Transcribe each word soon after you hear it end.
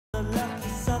lucky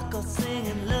sucker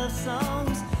singing love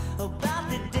songs about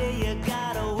the day you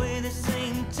got away to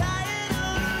sing. Tired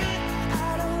of it.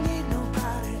 I don't need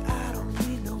nobody. I don't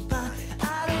need nobody.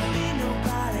 I don't need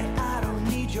nobody. I don't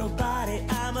need your body.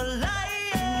 I'm a liar.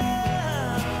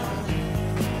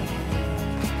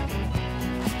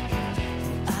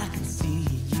 I can see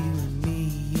you and me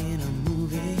in a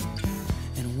movie,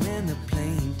 and when the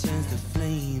plane turns to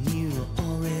flame, you were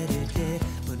already dead,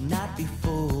 but not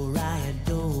before I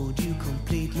adored you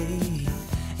completely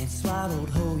and swallowed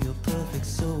whole your perfect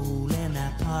soul and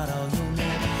that part of your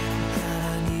neck. God,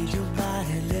 I need your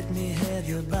body, let me have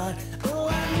your body. Oh,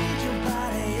 I need your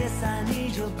body, yes, I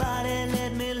need your body,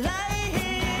 let me lie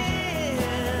here.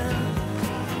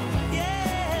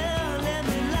 Yeah, let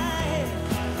me lie here.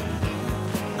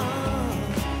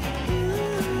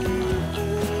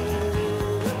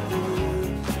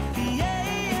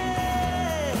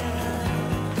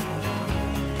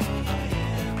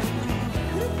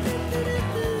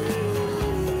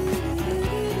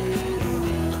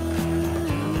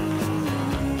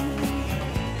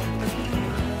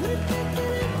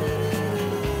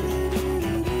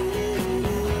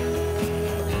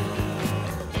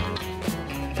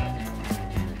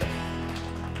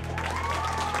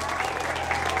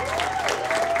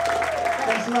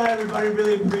 Thanks a lot, everybody.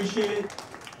 Really appreciate it.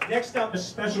 Next up, a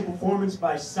special performance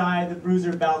by Cy the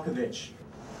Bruiser Balkovich.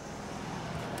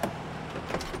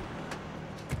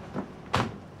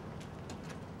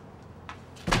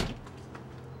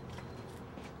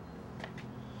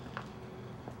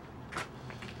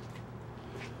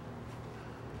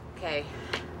 Okay,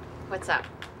 what's up?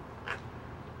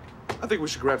 I think we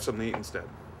should grab something to eat instead.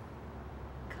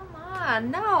 Come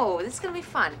on, no, this is gonna be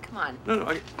fun. Come on.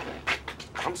 No,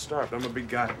 I'm starved. I'm a big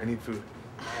guy. I need food.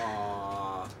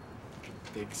 Aww,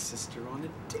 big sister on a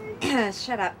date.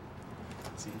 Shut up.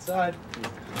 See inside.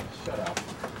 Shut up.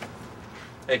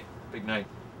 Hey, big night.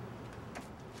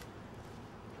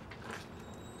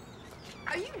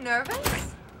 Are you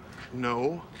nervous?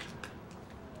 No.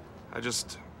 I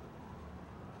just...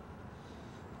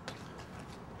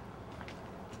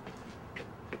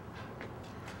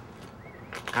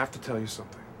 I have to tell you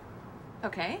something.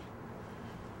 Okay.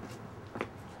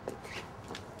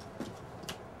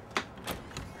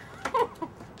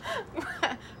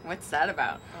 What's that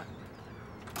about?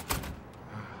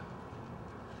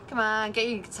 Come on, get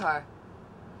your guitar.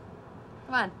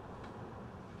 Come on.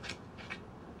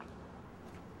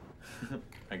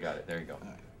 I got it. There you go.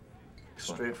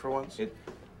 Straight for once?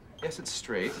 Yes, it's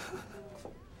straight.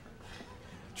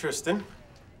 Tristin.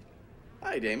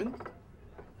 Hi, Damon.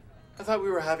 I thought we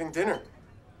were having dinner.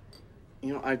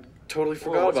 You know, I totally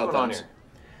forgot what's about going on that. here?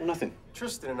 Well, nothing.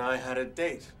 Tristin and I had a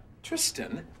date.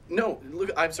 Tristin? No,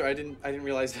 look, I'm sorry, I didn't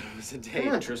realize that it was a date.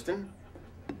 Come on, Tristin.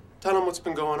 Tell him what's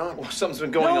been going on. Well, something's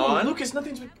been going on. Lucas,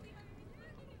 nothing's been...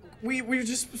 We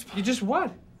just... You just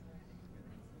what?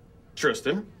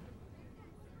 Tristin.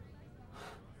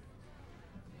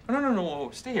 No.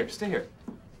 Stay here. Stay here.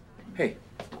 Hey,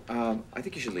 I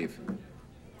think you should leave.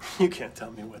 You can't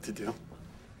tell me what to do.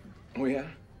 Oh, yeah?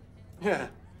 Yeah.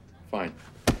 Fine.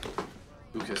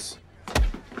 Lucas.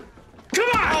 Come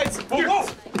on! Whoa!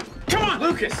 Come on,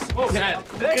 Lucas! Whoa, Dad.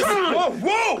 Come on!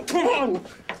 Whoa! Come on!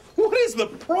 What is the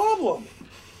problem?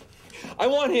 I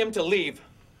want him to leave.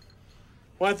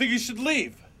 Well, I think you should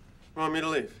leave. You want me to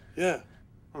leave? Yeah.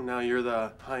 Oh, now you're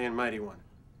the high and mighty one.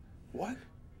 What?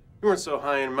 You weren't so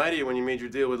high and mighty when you made your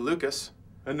deal with Lucas.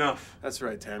 Enough. That's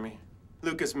right, Tammy.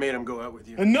 Lucas made him go out with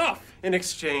you. Enough! In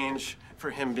exchange for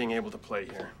him being able to play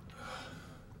here.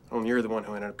 Oh, you're the one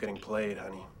who ended up getting played,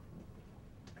 honey.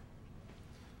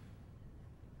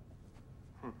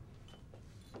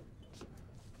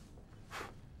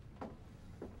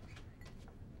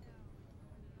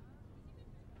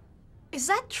 Is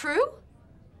that true?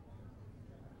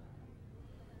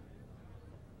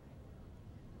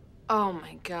 Oh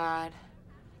my God.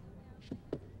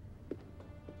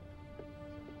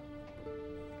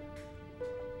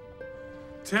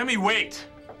 Tammy, wait!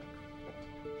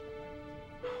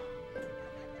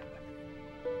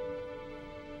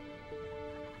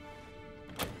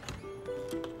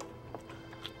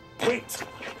 Wait!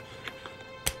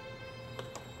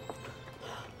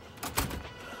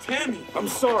 Tammy, I'm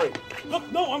sorry.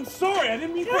 Look, no, I'm sorry. I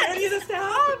didn't mean for any of this to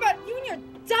happen. All about you and your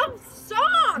dumb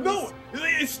songs. No,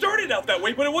 it started out that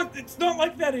way, but it's not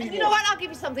like that anymore. You know what? I'll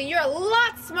give you something. You're a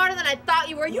lot smarter than I thought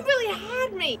you were. You really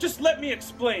had me. Just let me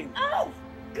explain. Oh,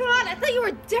 God, I thought you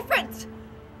were different.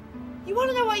 You want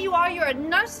to know what you are? You're a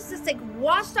narcissistic,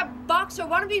 washed-up boxer,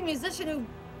 wannabe musician who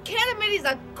can't admit he's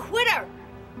a quitter.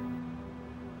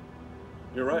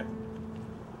 You're right.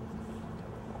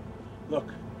 Look,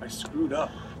 I screwed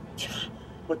up.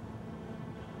 But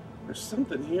there's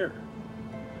something here.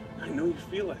 I know you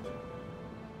feel it.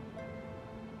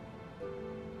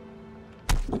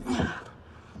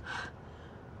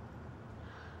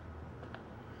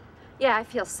 Yeah, I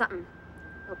feel something.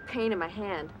 A pain in my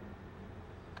hand.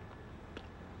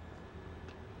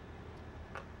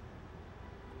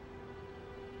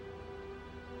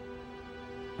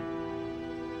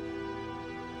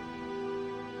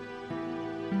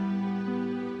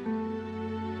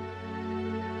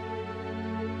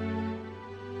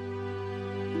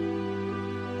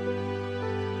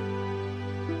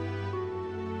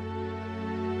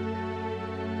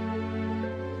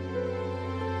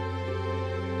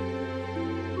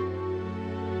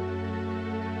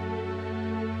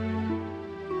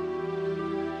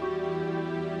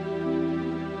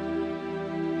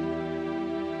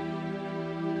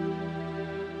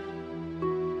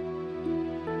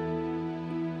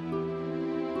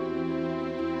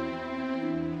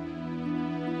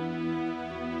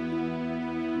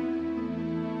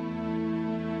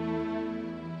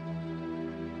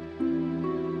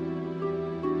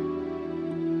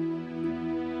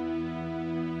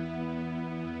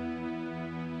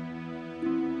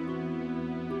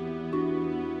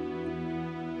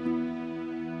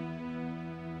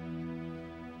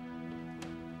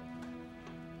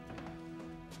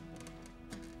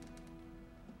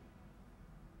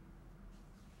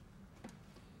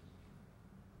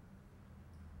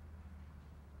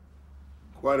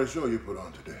 Quite a show you put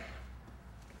on today.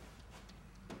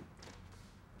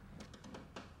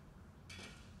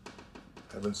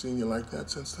 Haven't seen you like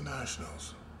that since the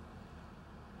Nationals.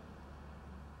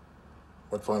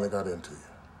 What finally got into you?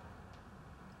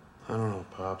 I don't know,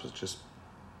 Pops. It just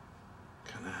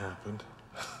kind of happened.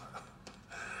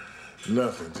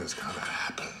 Nothing just kind of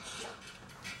happens.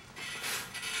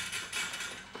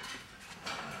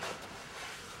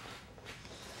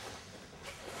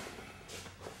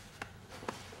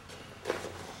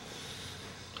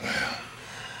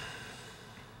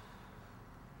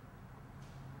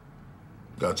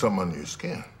 Got something under your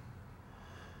skin.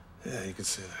 Yeah, you could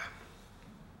say that.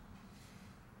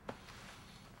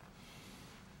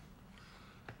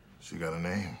 She got a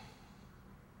name.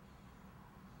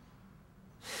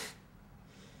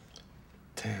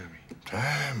 Tammy.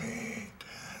 Tammy.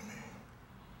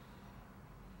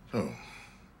 So,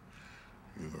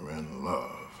 you were in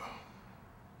love.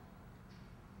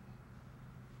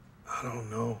 I don't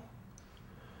know.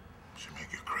 She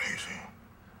make you crazy.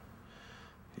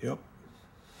 Yep.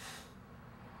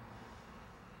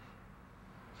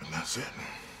 And that's it.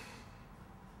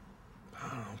 I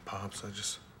don't know, Pops.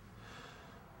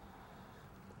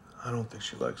 I don't think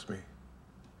she likes me.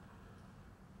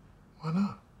 Why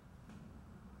not?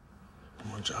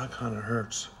 My jaw kind of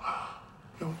hurts.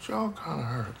 Your jaw kind of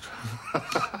hurts.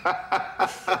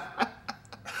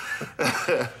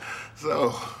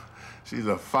 So, she's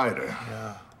a fighter.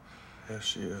 Yeah. Yes,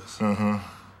 she is. Uh-huh.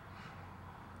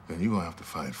 Then you're gonna have to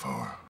fight for her.